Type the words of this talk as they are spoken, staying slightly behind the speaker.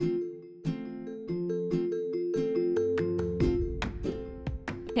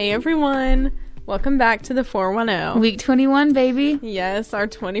Hey everyone, welcome back to the 410. Week 21, baby. Yes, our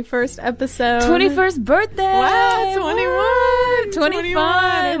 21st episode. 21st birthday. Wow, 21. 21.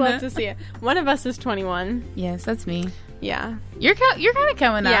 I love to see it. One of us is 21. Yes, that's me. Yeah. You're kind of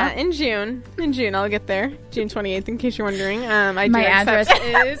coming up. Yeah, in June. I'll get there. June 28th, in case you're wondering. My address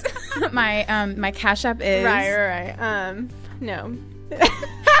is my Cash App is Right. No.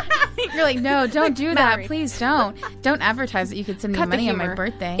 You're like, no, don't do that. Please don't advertise that you could send me money on my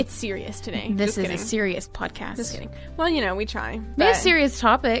birthday. It's serious today. This is a serious podcast. Just kidding. Well, we try. We have serious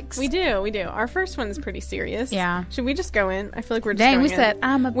topics. We do. Our first one is pretty serious. Yeah. Should we just go in? I feel like we're just going in. We said,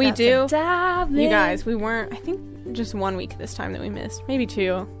 I'm about to dive in. You guys, we weren't, I think just 1 week this time that we missed. Maybe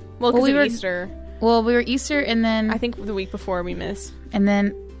 2. Well, because of Easter. Well, we were Easter and then... I think the week before we missed. And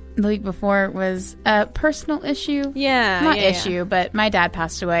then... The week before was a personal issue. Yeah. Not issue, but my dad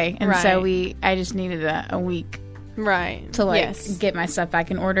passed away. And so I just needed a week. Right. To get my stuff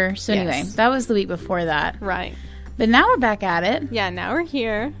back in order. So anyway, that was the week before that. Right. But now we're back at it. Yeah, now we're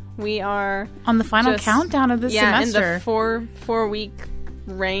here. We are on the final countdown of this semester. Yeah, in the 4 week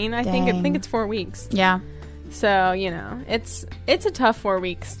reign, I think. I think it's 4 weeks. Yeah. So, it's a tough 4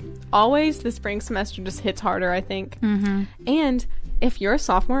 weeks. Always the spring semester just hits harder, I think. Mm-hmm. And if you're a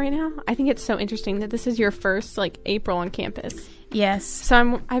sophomore right now, I think it's so interesting that this is your first April on campus. Yes.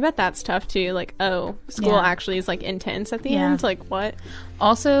 So I bet that's tough too. School actually is intense at the end. What?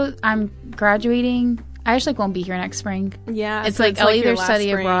 Also, I'm graduating. I actually won't be here next spring. Yeah. It's I'll either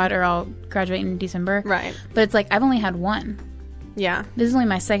study abroad or I'll graduate in December. Right. But it's I've only had one. Yeah. This is only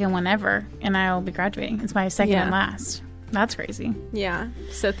my second one ever, and I'll be graduating. It's my second and last. That's crazy. Yeah.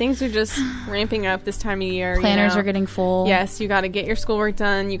 So things are just ramping up this time of year. Planners are getting full. Yes. You got to get your schoolwork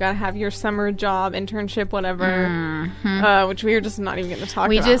done. You got to have your summer job, internship, whatever. Mm-hmm. Which we are just not even going to talk about.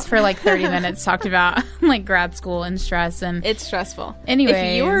 We just for 30 minutes talked about grad school and stress. And it's stressful. Anyways.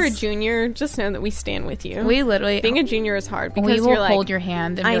 If you are a junior, just know that we stand with you. We literally. Being a junior is hard because we will hold your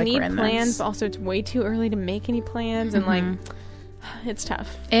hand and I need plans. Also, it's way too early to make any plans. And it's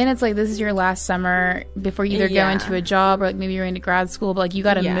tough. And it's this is your last summer before you either go into a job or maybe you're into grad school, but you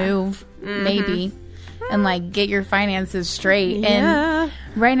got to move maybe and get your finances straight. Yeah. And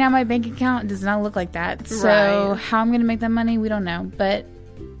right now my bank account does not look like that. So how I'm going to make that money, we don't know. But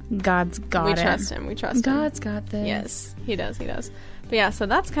God's got it. We trust him. God's got this. Yes, he does. But yeah, so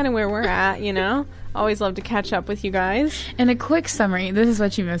that's kind of where we're at, Always love to catch up with you guys. And a quick summary. This is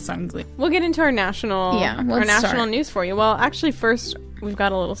what you missed on Glee. We'll get into our national news for you. Well, actually, first, we've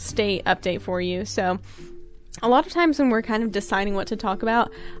got a little state update for you. So a lot of times when we're kind of deciding what to talk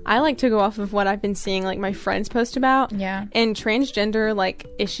about, I like to go off of what I've been seeing, my friends post about. Yeah. And transgender,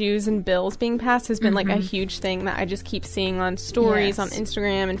 issues and bills being passed has been, a huge thing that I just keep seeing on stories on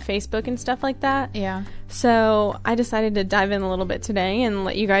Instagram and Facebook and stuff like that. Yeah. So I decided to dive in a little bit today and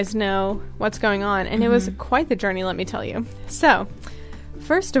let you guys know what's going on. And it was quite the journey, let me tell you. So,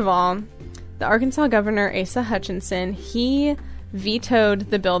 first of all, the Arkansas governor, Asa Hutchinson, he vetoed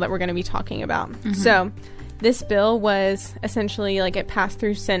the bill that we're going to be talking about. So, this bill was essentially it passed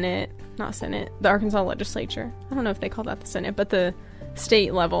through the Arkansas legislature. I don't know if they call that the Senate, but the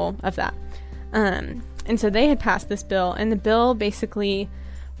state level of that. And so they had passed this bill, and the bill basically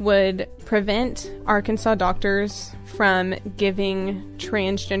would prevent Arkansas doctors from giving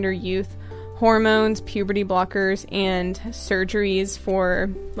transgender youth hormones, puberty blockers, and surgeries for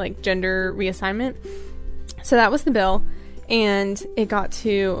gender reassignment. So that was the bill, and it got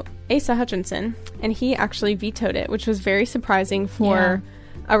to Asa Hutchinson, and he actually vetoed it, which was very surprising for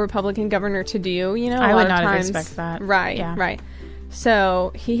a Republican governor to do. I would not expect that. Right, right.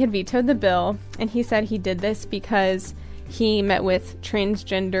 So he had vetoed the bill, and he said he did this because he met with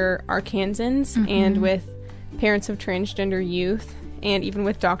transgender Arkansans and with parents of transgender youth, and even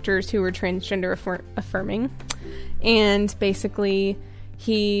with doctors who were transgender affirming. And basically,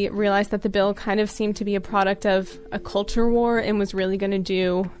 he realized that the bill kind of seemed to be a product of a culture war and was really going to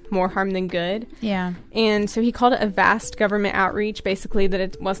do more harm than good. Yeah. And so he called it a vast government outreach, basically that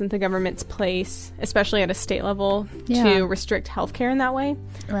it wasn't the government's place, especially at a state level, to restrict healthcare in that way.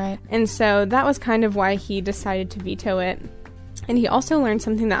 Right. And so that was kind of why he decided to veto it. And he also learned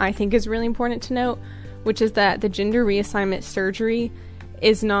something that I think is really important to note, which is that the gender reassignment surgery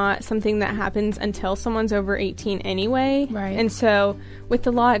is not something that happens until someone's over 18 anyway. Right. And so with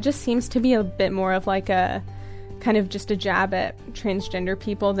the law, it just seems to be a bit more of a kind of just a jab at transgender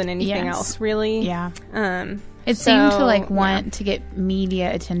people than anything else, really. Yeah. It seemed to want to get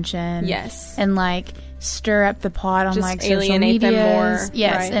media attention. Yes. And stir up the pot on just social media. Them more.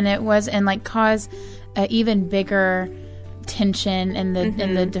 Yes. Right. And it was, and cause even bigger tension in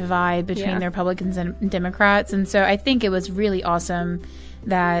the divide between the Republicans and Democrats. And so I think it was really awesome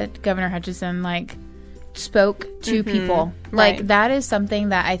that Governor Hutchinson, like, spoke to people. Like, Right. that is something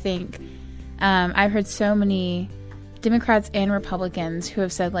that I think I've heard so many Democrats and Republicans who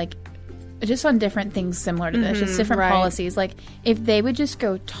have said, like, just on different things similar to this, just different Right. policies. Like, if they would just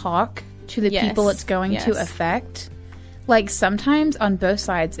go talk to the Yes. people it's going to Yes. affect, like, sometimes on both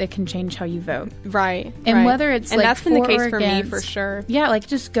sides, it can change how you vote. Right. And right. whether it's, and like, that's been the for case or for me against- for sure. Yeah, like,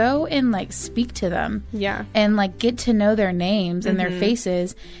 just go and, like, speak to them. Yeah. And, like, get to know their names and their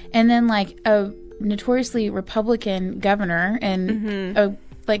faces. And then, like, a notoriously Republican governor and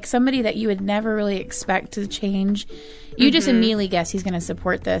like somebody that you would never really expect to change, you just immediately guess he's going to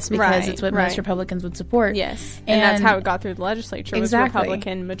support this because Right, it's what right. most Republicans would support. Yes. And that's how it got through the legislature, was Exactly.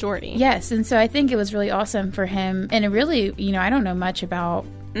 Republican majority. Yes, and so I think it was really awesome for him. And it really, you know, I don't know much about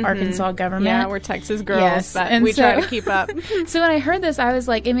Arkansas government. Yeah, we're Texas girls, Yes, but and we so- try to keep up. So when I heard this, I was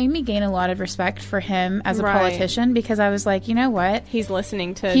like, it made me gain a lot of respect for him as a Right. politician, because I was like, you know what? He's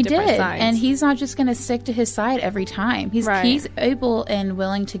listening to He different did, sides. and he's not just going to stick to his side every time. He's Right. able and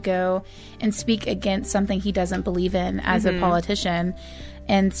willing to go and speak against something he doesn't believe in as a politician.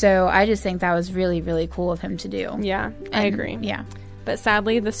 And so I just think that was really, really cool of him to do. Yeah, I And- agree. Yeah. But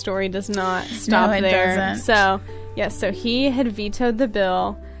sadly, the story does not stop it there. doesn't. So, yes, so he had vetoed the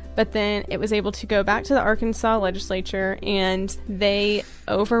bill, but then it was able to go back to the Arkansas legislature, and they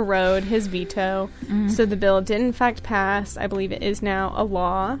overrode his veto. So the bill did, in fact, pass. I believe it is now a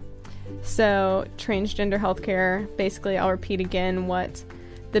law. So transgender healthcare, basically, I'll repeat again what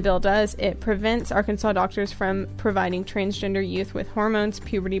the bill does. It prevents Arkansas doctors from providing transgender youth with hormones,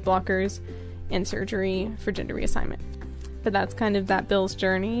 puberty blockers, and surgery for gender reassignment. But that's kind of that bill's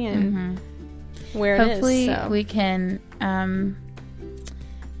journey and where Hopefully it is. So. we can,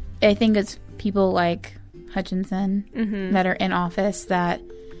 I think it's people like Hutchinson that are in office that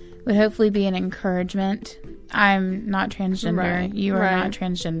would hopefully be an encouragement. I'm not transgender. Right, You are right. not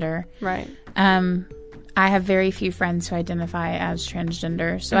transgender. Right. I have very few friends who identify as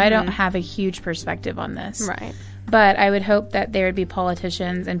transgender, so I don't have a huge perspective on this. Right. But I would hope that there would be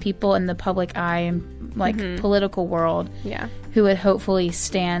politicians and people in the public eye and, like, political world Yeah. who would hopefully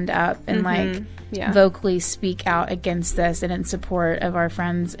stand up and, like, Yeah. vocally speak out against this and in support of our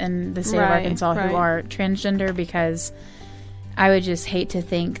friends in the state of Right, Arkansas right. who are transgender, because I would just hate to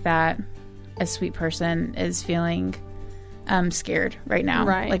think that a sweet person is feeling scared right now.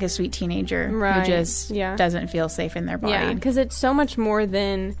 Right. Like a sweet teenager Right, who just yeah. doesn't feel safe in their body. Yeah, because it's so much more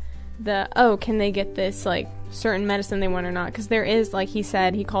than can they get this, like, certain medicine they want or not? Because there is, like he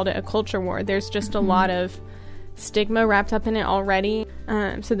said, he called it a culture war. There's just a lot of stigma wrapped up in it already.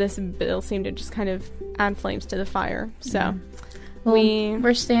 So this bill seemed to just kind of add flames to the fire. So Well, we...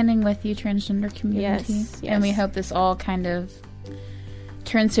 we're standing with you, transgender community. Yes, And we yes. hope this all kind of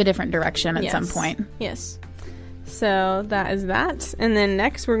turns to a different direction at some Yes. point. Yes. So that is that. And then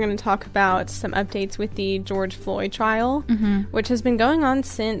next we're going to talk about some updates with the George Floyd trial, which has been going on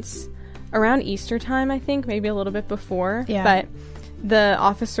since around Easter time, I think, maybe a little bit before. Yeah. But the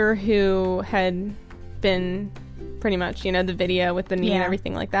officer who had been pretty much, you know, the video with the knee and Yeah.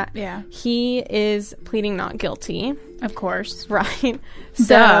 everything like that. Yeah. He is pleading not guilty. Of course. Right. Duh.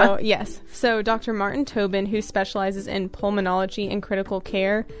 So, yes. So, Dr. Martin Tobin, who specializes in pulmonology and critical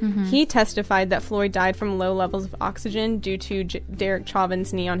care, he testified that Floyd died from low levels of oxygen due to Derek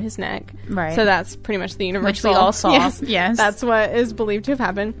Chauvin's knee on his neck. Right. So, that's pretty much the universal. Which we all saw. Yes. That's what is believed to have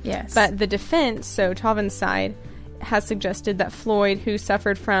happened. Yes. But the defense, so Chauvin's side, has suggested that Floyd, who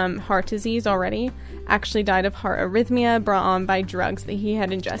suffered from heart disease already, actually died of heart arrhythmia brought on by drugs that he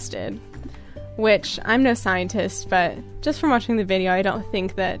had ingested. Which, I'm no scientist, but just from watching the video, I don't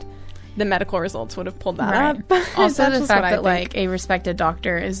think that the medical results would have pulled that Right. up. Also, That's the just fact what I that, think. like, a respected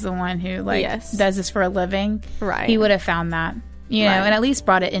doctor is the one who, like, Yes. does this for a living. Right. He would have found that, you know, Right. and at least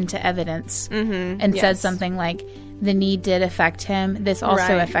brought it into evidence and said Yes. something like, the knee did affect him. This also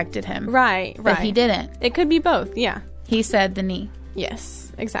Right. affected him. Right, But he didn't. It could be both, yeah. He said the knee.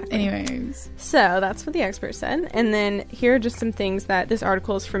 Yes, exactly. Anyways. So that's what the expert said. And then here are just some things that this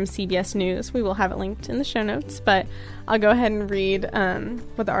article is from CBS News. We will have it linked in the show notes, but I'll go ahead and read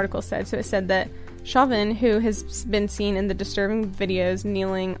what the article said. So it said that Chauvin, who has been seen in the disturbing videos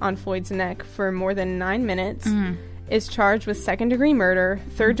kneeling on Floyd's neck for more than 9 minutes, is charged with second-degree murder,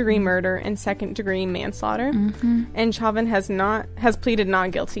 third-degree murder, and second-degree manslaughter. And Chauvin has pleaded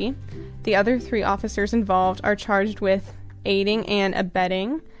not guilty. The other 3 officers involved are charged with aiding and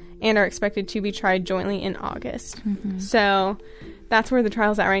abetting and are expected to be tried jointly in August. So that's where the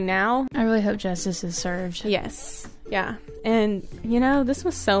trial's at right now. I really hope justice is served. Yes. Yeah. And, you know, this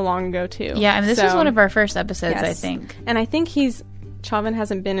was so long ago, too. Yeah, I mean, this So, was one of our first episodes, yes. I think. And I think Chauvin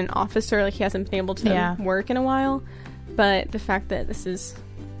hasn't been an officer, like he hasn't been able to Yeah. work in a while. But the fact that this is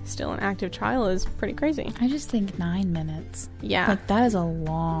still an active trial is pretty crazy. I just think 9 minutes. Yeah. Like, that is a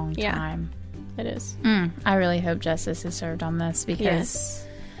long time. It is. I really hope justice is served on this, because Yes.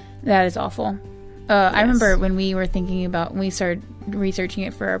 that is awful. I remember when we were thinking about, when we started researching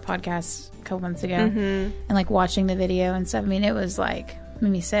it for our podcast a couple months ago, and like watching the video and stuff. I mean, it was like,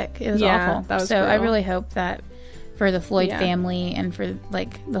 made me sick. It was awful. That was so brutal. I really hope that for the Floyd family and for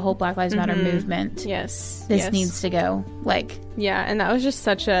like the whole Black Lives Matter movement, this needs to go. Like, and that was just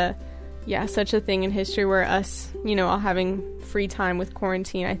such a thing in history where us, all having free time with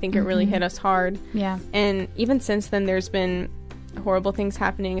quarantine, I think it really hit us hard. Yeah. And even since then, there's been horrible things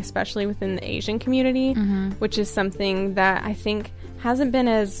happening, especially within the Asian community, which is something that I think hasn't been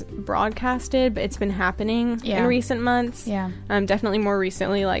as broadcasted, but it's been happening in recent months. Yeah. Definitely more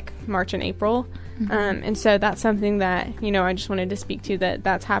recently, like March and April. And so that's something that, I just wanted to speak to,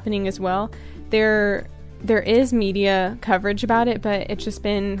 that's happening as well. There is media coverage about it, but it's just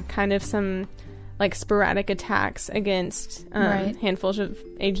been kind of some like sporadic attacks against handfuls of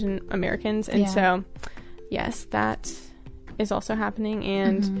Asian Americans. And so, yes, that is also happening,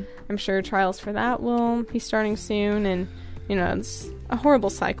 and I'm sure trials for that will be starting soon. And it's a horrible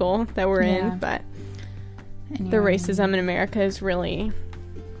cycle that we're in, but the racism in America is really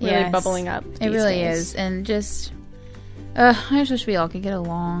bubbling up. It really is. And just I just wish we all could get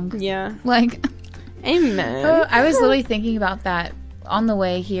along. Like, amen. I was literally thinking about that on the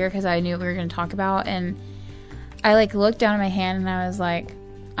way here, because I knew what we were going to talk about, and I like looked down at my hand and I was like,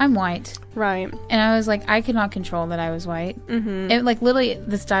 I'm white. Right. And I was like, I could not control that I was white. It, like, literally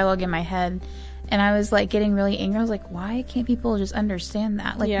this dialogue in my head, and I was like getting really angry. I was like, why can't people just understand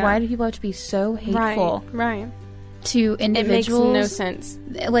that? Like, why do people have to be so hateful to individuals? It makes no sense.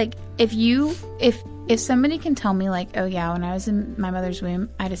 Like, if somebody can tell me, like, oh yeah, when I was in my mother's womb,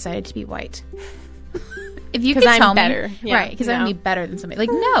 I decided to be white. If you can tell me, right, because I'm gonna be better than somebody. Like,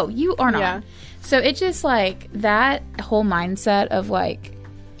 no, you are not. So it's just like that whole mindset of like,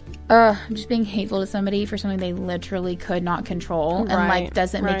 just being hateful to somebody for something they literally could not control and like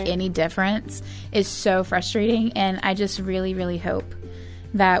doesn't make any difference is so frustrating. And I just really, really hope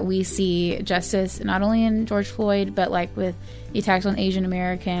that we see justice not only in George Floyd, but like with the attacks on Asian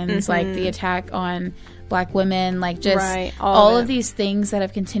Americans, like the attack on Black women, like just all of these things that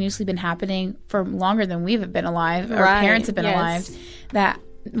have continuously been happening for longer than we've been alive, or parents have been alive, that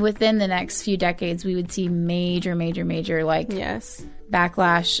within the next few decades we would see major like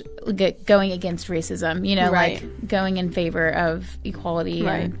backlash going against racism, like going in favor of equality.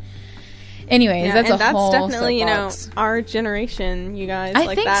 And anyways, that's definitely our generation, you guys.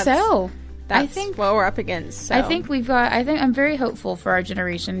 I think so. That's what we're up against. So. I think I'm very hopeful for our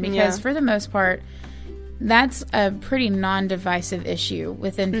generation, because for the most part, that's a pretty non-divisive issue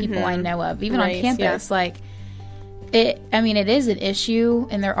within people I know of, even on campus. Like, it is an issue,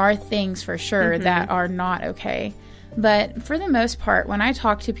 and there are things for sure that are not okay. But for the most part, when I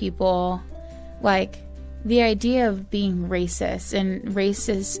talk to people, like, the idea of being racist and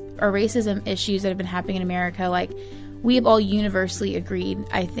racism issues that have been happening in America, like, we have all universally agreed,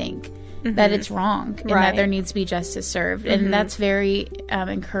 I think, that it's wrong and that there needs to be justice served. And that's very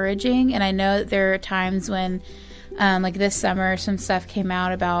encouraging. And I know that there are times when, like this summer, some stuff came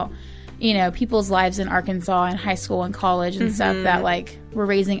out about, people's lives in Arkansas in high school and college and stuff that like were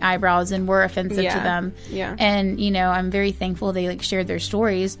raising eyebrows and were offensive to them. And, I'm very thankful they like shared their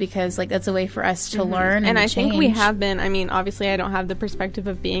stories, because like that's a way for us to learn and I change. think we have been, obviously I don't have the perspective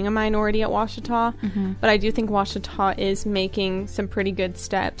of being a minority at Ouachita, but I do think Ouachita is making some pretty good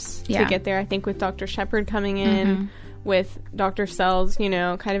steps to get there. I think with Dr. Shepard coming in, with Dr. Sells, kind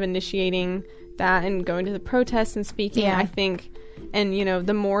of initiating that and going to the protests and speaking, I think, and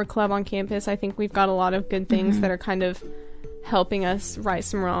the More Club on campus, I think we've got a lot of good things that are kind of helping us right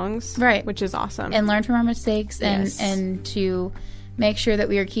some wrongs, which is awesome, and learn from our mistakes, and to make sure that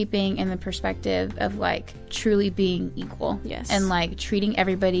we are keeping in the perspective of like truly being equal, and like treating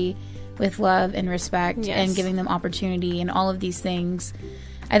everybody with love and respect, and giving them opportunity and all of these things.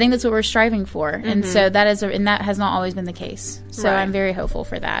 I think that's what we're striving for, and so that has not always been the case. So I'm very hopeful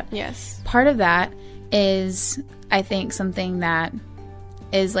for that. Part of that is, I think, something that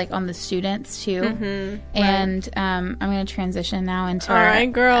is like on the students too, and I'm going to transition now into all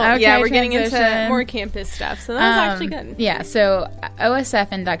right, girl. We're getting into more campus stuff, so that's actually good. So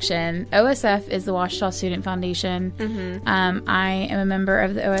OSF induction. OSF is the Ouachita Student Foundation. I am a member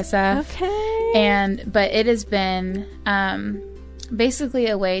of the OSF, but it has been basically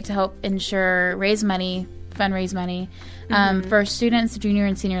a way to help fundraise money for students, junior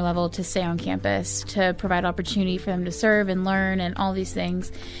and senior level, to stay on campus, to provide opportunity for them to serve and learn and all these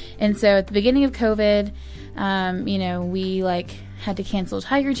things. And so at the beginning of COVID, we had to cancel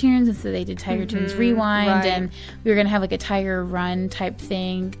Tiger Tunes, and so they did Tiger Tunes Rewind, and we were going to have a Tiger Run type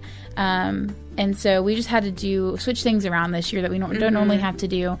thing. And so we just had to switch things around this year that we don't normally have to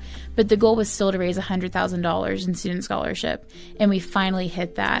do. But the goal was still to raise $100,000 in student scholarship. And we finally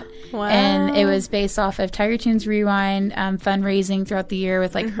hit that. Wow. And it was based off of Tiger Tunes Rewind, fundraising throughout the year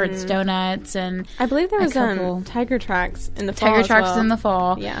with Hertz Donuts. And I believe there was Tiger Tracks in the fall. Tiger Tracks in the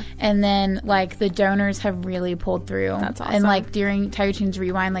fall. Yeah. And then the donors have really pulled through. That's awesome. And during Tiger Tunes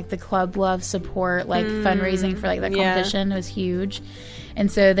Rewind, the club love support, fundraising for the competition was huge. And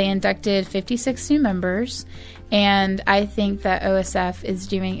so they inducted 56 new members, and I think that OSF is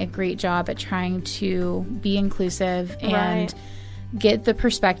doing a great job at trying to be inclusive and get the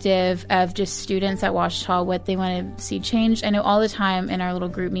perspective of just students at Ouachita, what they want to see changed. I know all the time in our little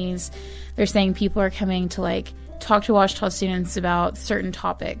group meetings, they're saying people are coming to talk to Ouachita students about certain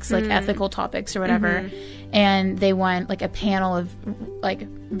topics, ethical topics or whatever, and they want a panel of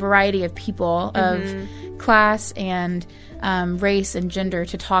variety of people of class and race and gender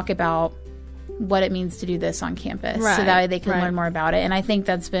to talk about what it means to do this on campus, so that way they can learn more about it. And I think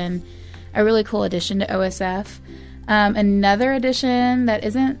that's been a really cool addition to OSF. Another addition that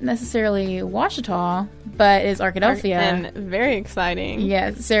isn't necessarily Ouachita, but is Arkadelphia. And very exciting.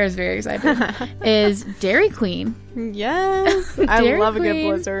 Yes, Sarah's very excited. Is Dairy Queen. Yes. I love a good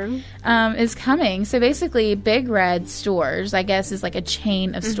blizzard. Is coming. So basically, Big Red Stores, I guess, is a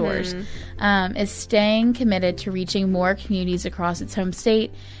chain of stores, is staying committed to reaching more communities across its home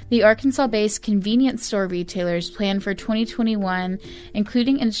state. The Arkansas-based convenience store retailers plan for 2021,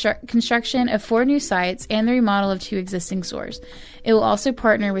 including construction of 4 new sites and the remodel of 2 existing stores. It will also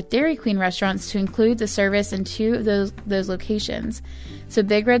partner with Dairy Queen restaurants to include the service in 2 of those locations. So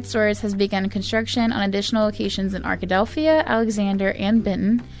Big Red Stores has begun construction on additional locations in Arkadelphia, Alexander, and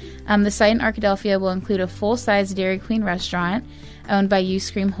Benton. The site in Arkadelphia will include a full-size Dairy Queen restaurant owned by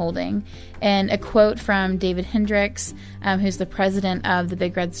Uscream Holding. And a quote from David Hendricks, who's the president of the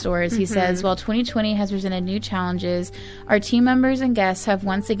Big Red Stores, he says, "While 2020 has presented new challenges, our team members and guests have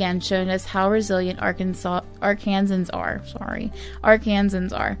once again shown us how resilient Arkansans are.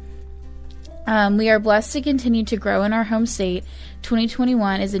 We are blessed to continue to grow in our home state.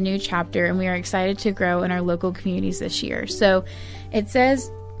 2021 is a new chapter, and we are excited to grow in our local communities this year." So it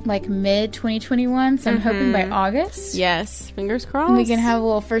says mid 2021, so I'm hoping by August. Yes, fingers crossed. We can have a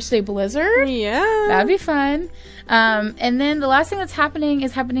little first day blizzard. Yeah. That'd be fun. And then the last thing that's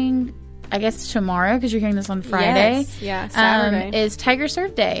happening, I guess tomorrow, because you're hearing this on Friday. Yes. Yeah, Saturday. Is Tiger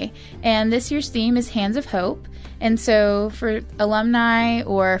Surf Day. And this year's theme is Hands of Hope. And so for alumni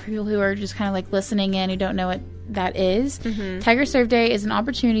or for people who are just kind of listening in who don't know what that is, Tiger Surf Day is an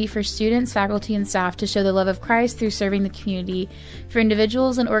opportunity for students, faculty, and staff to show the love of Christ through serving the community. For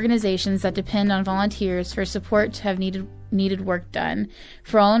individuals and organizations that depend on volunteers for support to have needed work done,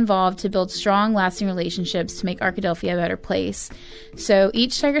 for all involved to build strong, lasting relationships to make Arkadelphia a better place. So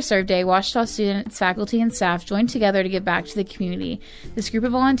each Tiger Surf Day, Ouachita students, faculty, and staff join together to give back to the community. This group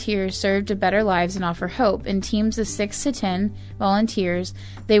of volunteers serve to better lives and offer hope. In teams of 6 to 10 volunteers,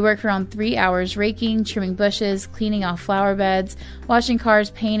 they work around 3 hours raking, trimming bushes, cleaning off flower beds, washing cars,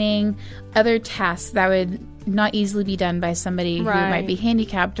 painting, other tasks that would not easily be done by somebody who might be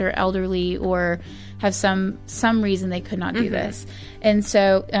handicapped or elderly or have some reason they could not do this. And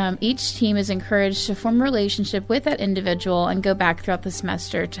so each team is encouraged to form a relationship with that individual and go back throughout the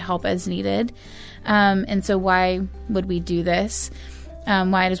semester to help as needed. And so why would we do this?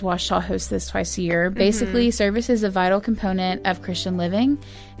 Why does Ouachita host this twice a year? Basically, service is a vital component of Christian living,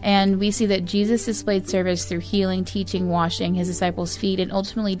 and we see that Jesus displayed service through healing, teaching, washing his disciples' feet, and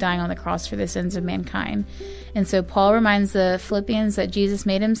ultimately dying on the cross for the sins of mankind. And so Paul reminds the Philippians that Jesus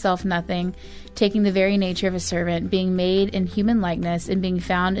made himself nothing, taking the very nature of a servant, being made in human likeness, and being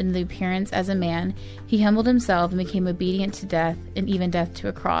found in the appearance as a man. He humbled himself and became obedient to death, and even death to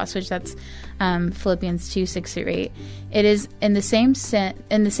a cross, which that's Philippians 2:6-8. It is in the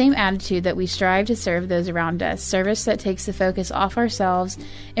same attitude that we strive to serve those around us, service that takes the focus off ourselves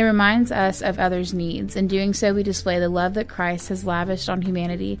and reminds us of others' needs. In doing so, we display the love that Christ has lavished on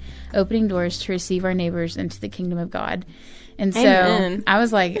humanity, opening doors to receive our neighbors into the kingdom of God. And so Amen. I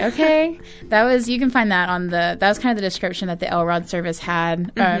was like, okay, you can find that that was kind of the description that the Elrod service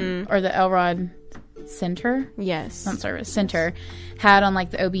had, or the Elrod Center. Yes. Not service, center had on the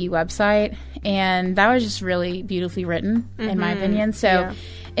OBU website. And that was just really beautifully written, in my opinion. So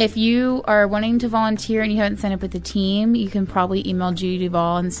if you are wanting to volunteer and you haven't signed up with the team, you can probably email Judy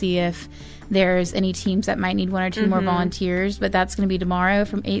Duvall and see if there's any teams that might need 1 or 2 more volunteers. But that's going to be tomorrow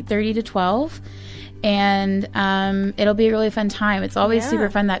from 8:30 to 12. And it'll be a really fun time. It's always super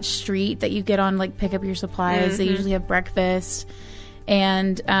fun, that street that you get on, like, pick up your supplies. They usually have breakfast.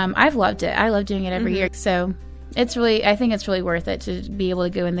 And I've loved it. I love doing it every year. So I think it's really worth it to be able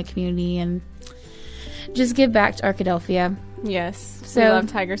to go in the community and just give back to Arkadelphia. Yes. So, we love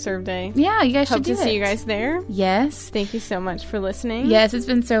Tiger Serve Day. Yeah, you guys should Hope do to see you guys there. Yes. Thank you so much for listening. Yes, it's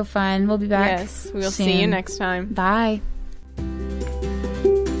been so fun. We'll be back. Yes, we'll soon. see you next time. Bye.